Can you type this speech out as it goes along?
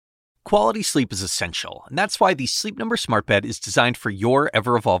Quality sleep is essential, and that's why the Sleep Number Smart Bed is designed for your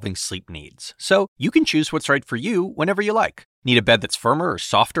ever-evolving sleep needs. So you can choose what's right for you whenever you like. Need a bed that's firmer or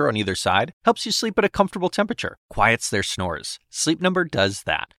softer on either side? Helps you sleep at a comfortable temperature. Quiets their snores. Sleep Number does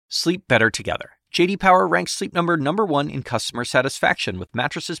that. Sleep better together. J.D. Power ranks Sleep Number #1 in customer satisfaction with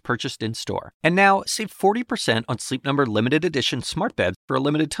mattresses purchased in-store. And now, save 40% on Sleep Number limited edition smart beds for a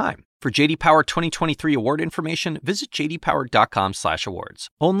limited time. For J.D. Power 2023 award information, visit jdpower.com/awards.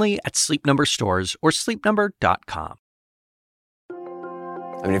 Only at Sleep Number stores or sleepnumber.com.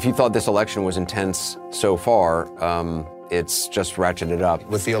 I mean, if you thought this election was intense so far, it's just ratcheted up.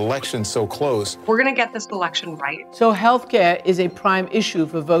 With the election so close, we're going to get this election right. So healthcare is a prime issue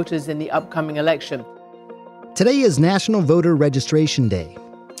for voters in the upcoming election. Today is National Voter Registration Day.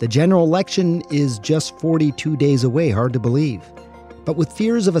 The general election is just 42 days away, hard to believe. But with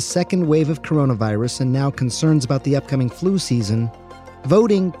fears of a second wave of coronavirus and now concerns about the upcoming flu season,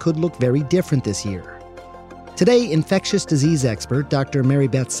 voting could look very different this year. Today, infectious disease expert Dr. Mary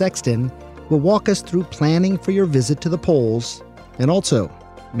Beth Sexton will walk us through planning for your visit to the polls and also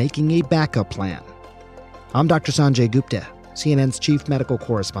making a backup plan. I'm Dr. Sanjay Gupta, CNN's chief medical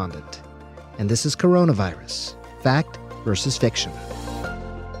correspondent, and this is Coronavirus, Fact versus Fiction.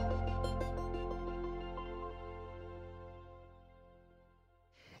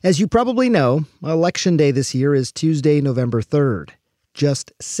 As you probably know, Election Day this year is Tuesday, November 3rd,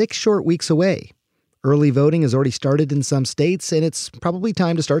 just 6 short weeks away. Early voting has already started in some states, and it's probably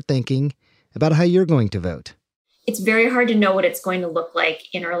time to start thinking about how you're going to vote. It's very hard to know what it's going to look like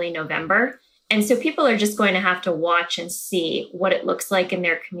in early November. And so people are just going to have to watch and see what it looks like in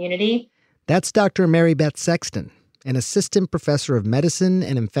their community. That's Dr. Mary Beth Sexton, an assistant professor of medicine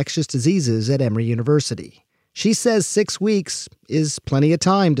and infectious diseases at Emory University. She says 6 weeks is plenty of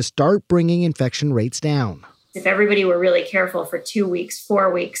time to start bringing infection rates down. If everybody were really careful for 2 weeks, 4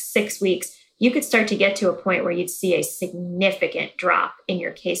 weeks, 6 weeks, you could start to get to a point where you'd see a significant drop in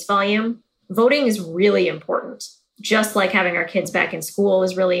your case volume. Voting is really important. Just like having our kids back in school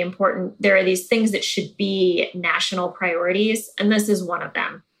is really important. There are these things that should be national priorities, and this is one of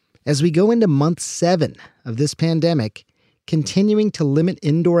them. As we go into month 7 of this pandemic, continuing to limit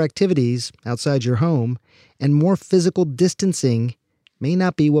indoor activities outside your home and more physical distancing may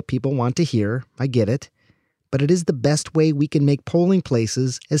not be what people want to hear, I get it, but it is the best way we can make polling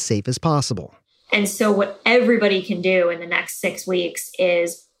places as safe as possible. And so what everybody can do in the next 6 weeks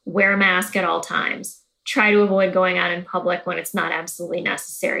is wear a mask at all times. Try to avoid going out in public when it's not absolutely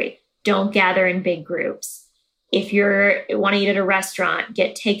necessary. Don't gather in big groups. If you want to eat at a restaurant,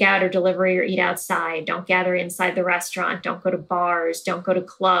 get takeout or delivery or eat outside. Don't gather inside the restaurant. Don't go to bars. Don't go to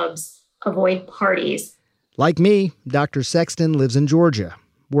clubs. Avoid parties. Like me, Dr. Sexton lives in Georgia,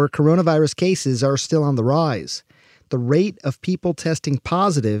 where coronavirus cases are still on the rise. The rate of people testing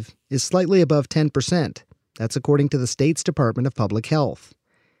positive is slightly above 10%. That's according to the state's Department of Public Health.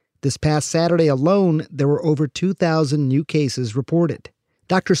 This past Saturday alone, there were over 2,000 new cases reported.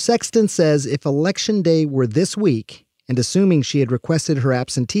 Dr. Sexton says if Election Day were this week, and assuming she had requested her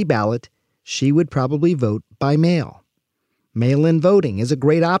absentee ballot, she would probably vote by mail. Mail-in voting is a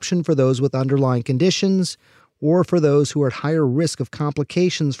great option for those with underlying conditions or for those who are at higher risk of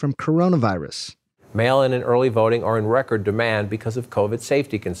complications from coronavirus. Mail-in and early voting are in record demand because of COVID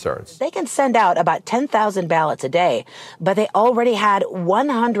safety concerns. They can send out about 10,000 ballots a day, but they already had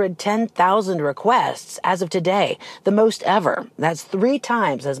 110,000 requests as of today, the most ever. That's 3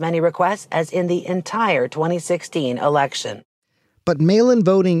 times as many requests as in the entire 2016 election. But mail-in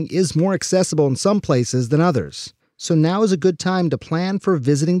voting is more accessible in some places than others, so now is a good time to plan for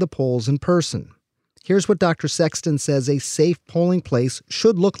visiting the polls in person. Here's what Dr. Sexton says a safe polling place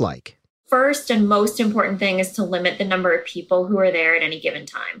should look like. First and most important thing is to limit the number of people who are there at any given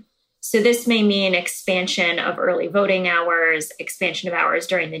time. So this may mean expansion of early voting hours, expansion of hours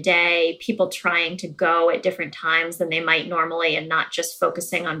during the day, people trying to go at different times than they might normally and not just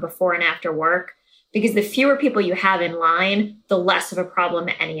focusing on before and after work. Because the fewer people you have in line, the less of a problem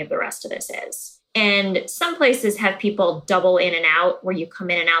any of the rest of this is. And some places have people double in and out where you come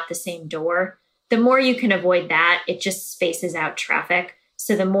in and out the same door. The more you can avoid that, it just spaces out traffic.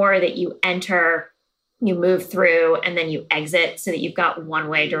 So the more that you enter, you move through, and then you exit so that you've got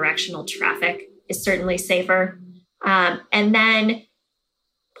one-way directional traffic is certainly safer. And then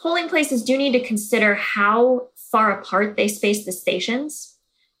polling places do need to consider how far apart they space the stations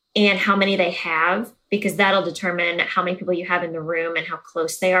and how many they have, because that'll determine how many people you have in the room and how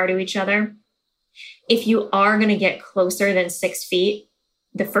close they are to each other. If you are going to get closer than 6 feet,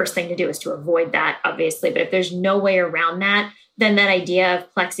 the first thing to do is to avoid that, obviously. But if there's no way around that, then that idea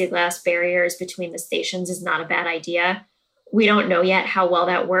of plexiglass barriers between the stations is not a bad idea. We don't know yet how well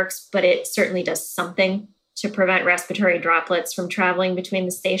that works, but it certainly does something to prevent respiratory droplets from traveling between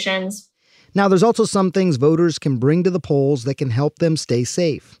the stations. Now, there's also some things voters can bring to the polls that can help them stay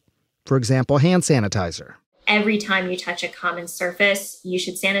safe. For example, hand sanitizer. Every time you touch a common surface, you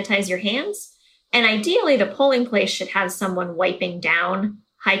should sanitize your hands. And ideally, the polling place should have someone wiping down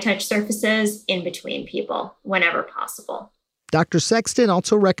high-touch surfaces in between people whenever possible. Dr. Sexton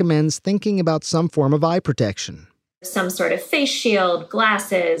also recommends thinking about some form of eye protection. Some sort of face shield,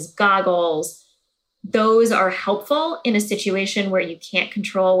 glasses, goggles. Those are helpful in a situation where you can't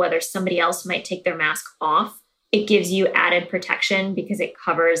control whether somebody else might take their mask off. It gives you added protection because it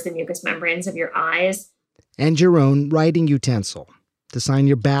covers the mucous membranes of your eyes. And your own writing utensil to sign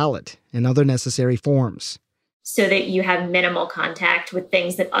your ballot and other necessary forms. So that you have minimal contact with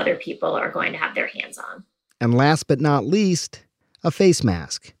things that other people are going to have their hands on. And last but not least, a face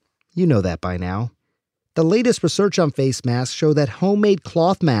mask. You know that by now. The latest research on face masks show that homemade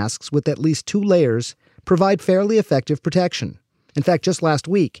cloth masks with at least 2 layers provide fairly effective protection. In fact, just last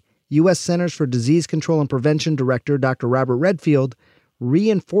week, U.S. Centers for Disease Control and Prevention Director Dr. Robert Redfield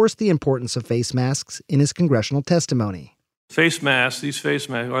reinforced the importance of face masks in his congressional testimony. These face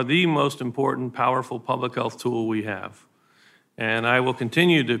masks are the most important, powerful public health tool we have. And I will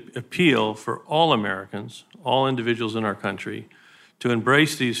continue to appeal for all Americans, all individuals in our country, to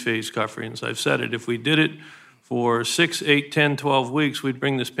embrace these face coverings. I've said it, if we did it for 6, 8, 10, 12 weeks, we'd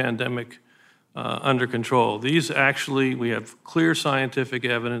bring this pandemic under control. These actually, we have clear scientific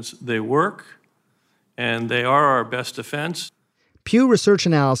evidence they work, and they are our best defense. Pew Research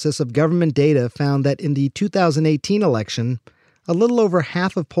analysis of government data found that in the 2018 election, a little over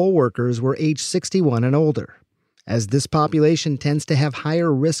half of poll workers were age 61 and older. As this population tends to have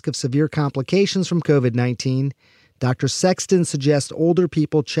higher risk of severe complications from COVID-19, Dr. Sexton suggests older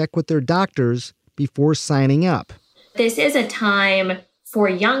people check with their doctors before signing up. This is a time for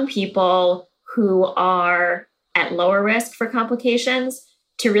young people who are at lower risk for complications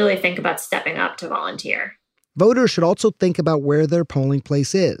to really think about stepping up to volunteer. Voters should also think about where their polling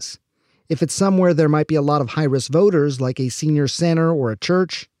place is. If it's somewhere there might be a lot of high-risk voters, like a senior center or a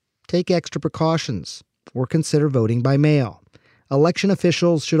church, take extra precautions or consider voting by mail. Election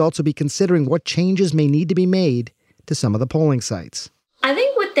officials should also be considering what changes may need to be made to some of the polling sites. I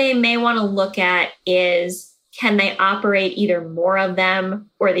think what they may want to look at is, can they operate either more of them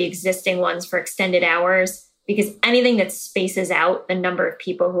or the existing ones for extended hours? Because anything that spaces out the number of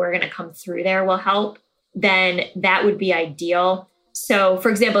people who are going to come through there will help. Then that would be ideal. So, for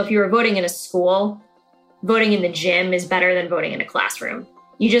example, if you were voting in a school, voting in the gym is better than voting in a classroom.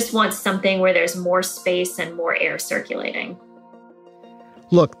 You just want something where there's more space and more air circulating.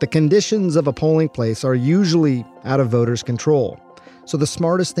 Look, the conditions of a polling place are usually out of voters' control. So the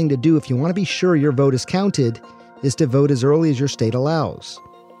smartest thing to do if you want to be sure your vote is counted is to vote as early as your state allows.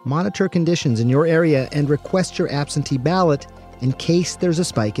 Monitor conditions in your area and request your absentee ballot in case there's a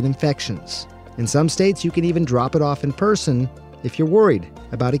spike in infections. In some states, you can even drop it off in person if you're worried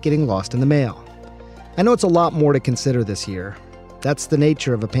about it getting lost in the mail. I know it's a lot more to consider this year. That's the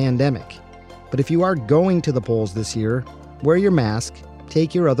nature of a pandemic. But if you are going to the polls this year, wear your mask,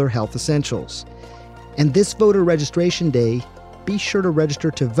 take your other health essentials. And this voter registration day, be sure to register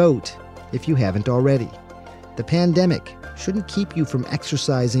to vote if you haven't already. The pandemic shouldn't keep you from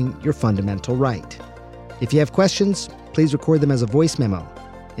exercising your fundamental right. If you have questions, please record them as a voice memo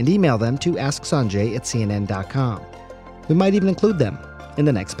and email them to asksanjay@cnn.com. We might even include them in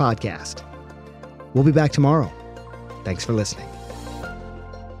the next podcast. We'll be back tomorrow. Thanks for listening.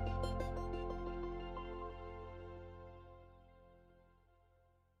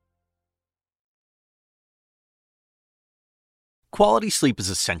 Quality sleep is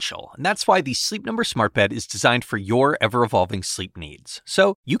essential, and that's why the Sleep Number Smart Bed is designed for your ever-evolving sleep needs.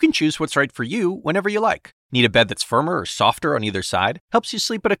 So you can choose what's right for you whenever you like. Need a bed that's firmer or softer on either side? Helps you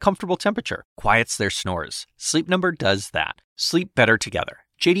sleep at a comfortable temperature. Quiets their snores. Sleep Number does that. Sleep better together.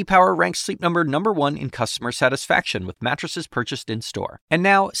 J.D. Power ranks Sleep Number #1 in customer satisfaction with mattresses purchased in-store. And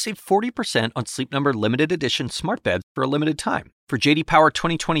now, save 40% on Sleep Number limited edition smart beds for a limited time. For J.D. Power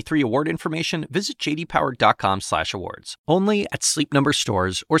 2023 award information, visit jdpower.com/awards. Only at Sleep Number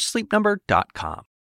stores or sleepnumber.com.